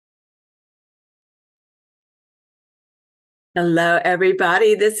Hello,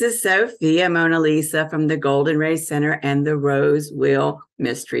 everybody. This is Sophia Mona Lisa from the Golden Ray Center and the Rose Wheel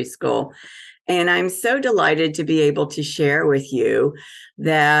Mystery School. And I'm so delighted to be able to share with you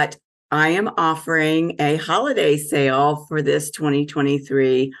that I am offering a holiday sale for this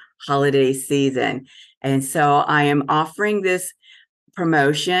 2023 holiday season. And so I am offering this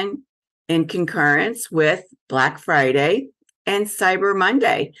promotion in concurrence with Black Friday and Cyber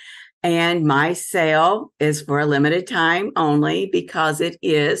Monday. And my sale is for a limited time only because it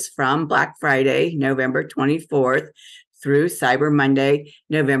is from Black Friday, November 24th through Cyber Monday,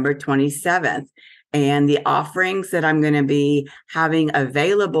 November 27th. And the offerings that I'm going to be having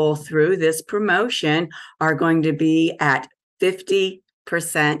available through this promotion are going to be at 50%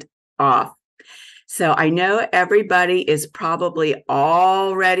 off. So I know everybody is probably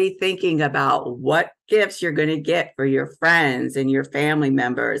already thinking about what gifts you're going to get for your friends and your family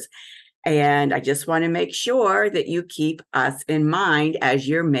members. And I just want to make sure that you keep us in mind as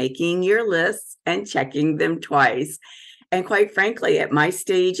you're making your lists and checking them twice. And quite frankly, at my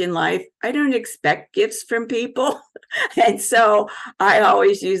stage in life, I don't expect gifts from people. And so I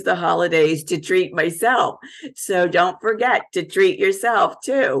always use the holidays to treat myself. So don't forget to treat yourself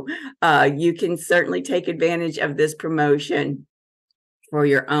too. You can certainly take advantage of this promotion for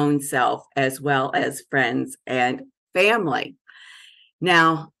your own self as well as friends and family.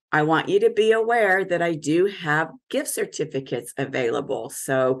 Now, I want you to be aware that I do have gift certificates available.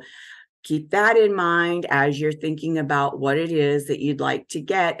 So keep that in mind as you're thinking about what it is that you'd like to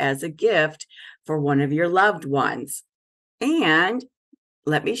get as a gift for one of your loved ones. And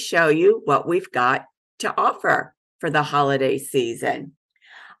let me show you what we've got to offer for the holiday season.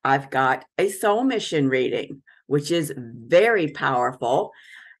 I've got a soul mission reading, which is very powerful.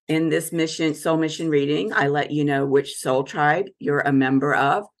 In this soul mission reading, I let you know which soul tribe you're a member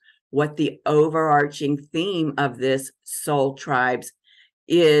of, what the overarching theme of this soul tribes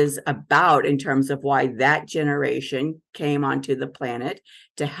is about in terms of why that generation came onto the planet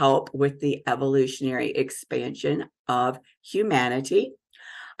to help with the evolutionary expansion of humanity.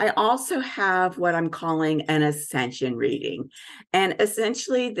 I also have what I'm calling an ascension reading. And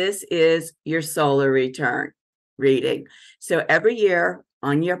essentially, this is your solar return reading. So every year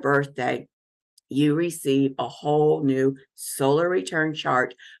on your birthday, you receive a whole new solar return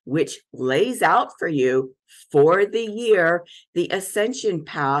chart, which lays out for you for the year the ascension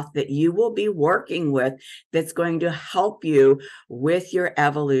path that you will be working with that's going to help you with your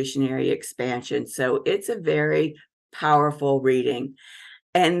evolutionary expansion. So it's a very powerful reading.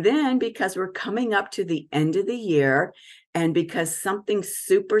 And then because we're coming up to the end of the year, and because something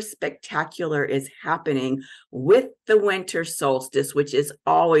super spectacular is happening with the winter solstice, which is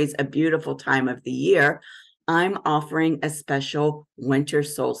always a beautiful time of the year, I'm offering a special winter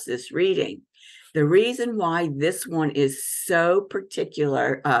solstice reading. The reason why this one is so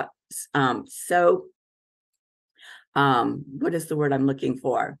particular, what is the word I'm looking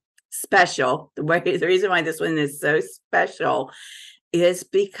for? Special. The reason why this one is so special is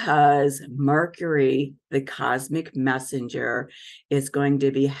because Mercury, the cosmic messenger, is going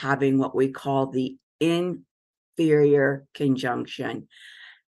to be having what we call the inferior conjunction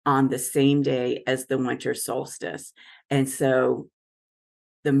on the same day as the winter solstice. And so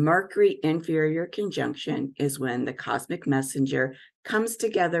the Mercury inferior conjunction is when the cosmic messenger comes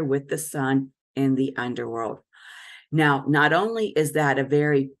together with the sun in the underworld. Now, not only is that a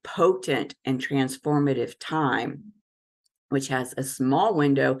very potent and transformative time, which has a small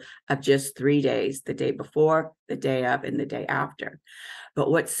window of just 3 days, the day before, the day of, and the day after. But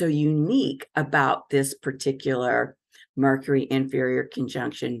what's so unique about this particular Mercury inferior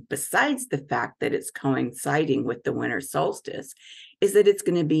conjunction, besides the fact that it's coinciding with the winter solstice, is that it's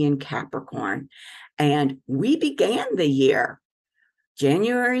going to be in Capricorn. And we began the year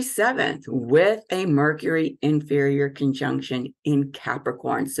January 7th with a Mercury inferior conjunction in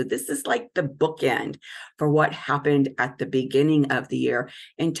Capricorn. So this is like the bookend for what happened at the beginning of the year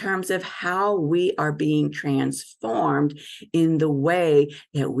in terms of how we are being transformed in the way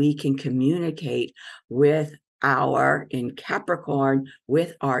that we can communicate with in Capricorn,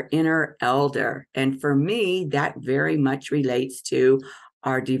 with our inner elder. And for me, that very much relates to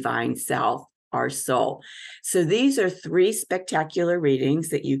our divine self, our soul. So these are 3 spectacular readings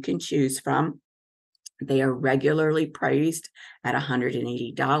that you can choose from. They are regularly priced at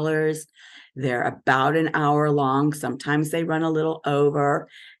 $180. They're about an hour long. Sometimes they run a little over.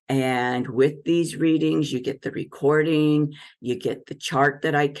 And with these readings, you get the recording, you get the chart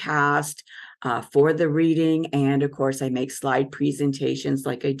that I cast for the reading. And of course, I make slide presentations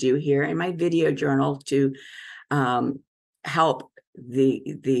like I do here in my video journal to help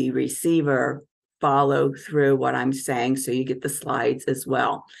the receiver follow through what I'm saying so you get the slides as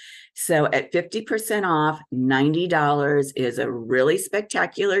well. So at 50% off, $90 is a really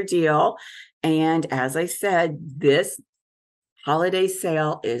spectacular deal. And as I said, this holiday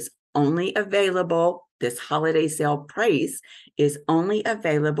sale is only available, this holiday sale price is only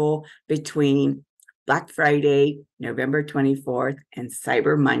available between Black Friday, November 24th, and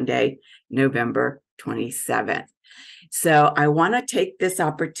Cyber Monday, November 27th. So I want to take this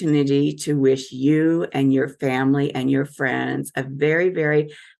opportunity to wish you and your family and your friends a very,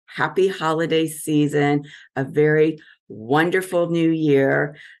 very happy holiday season, a very wonderful new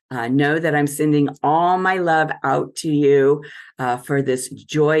year. Know that I'm sending all my love out to you for this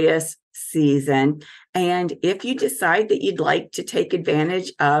joyous season. And if you decide that you'd like to take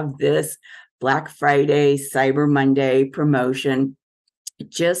advantage of this Black Friday, Cyber Monday promotion,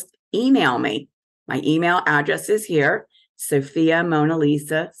 just email me. My email address is here,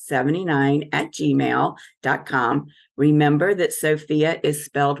 sophiamonalisa79@gmail.com. Remember that Sophia is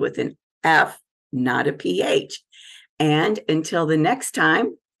spelled with an F, not a PH. And until the next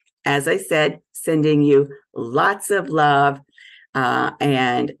time, as I said, sending you lots of love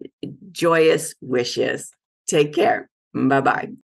and joyous wishes. Take care. Bye-bye.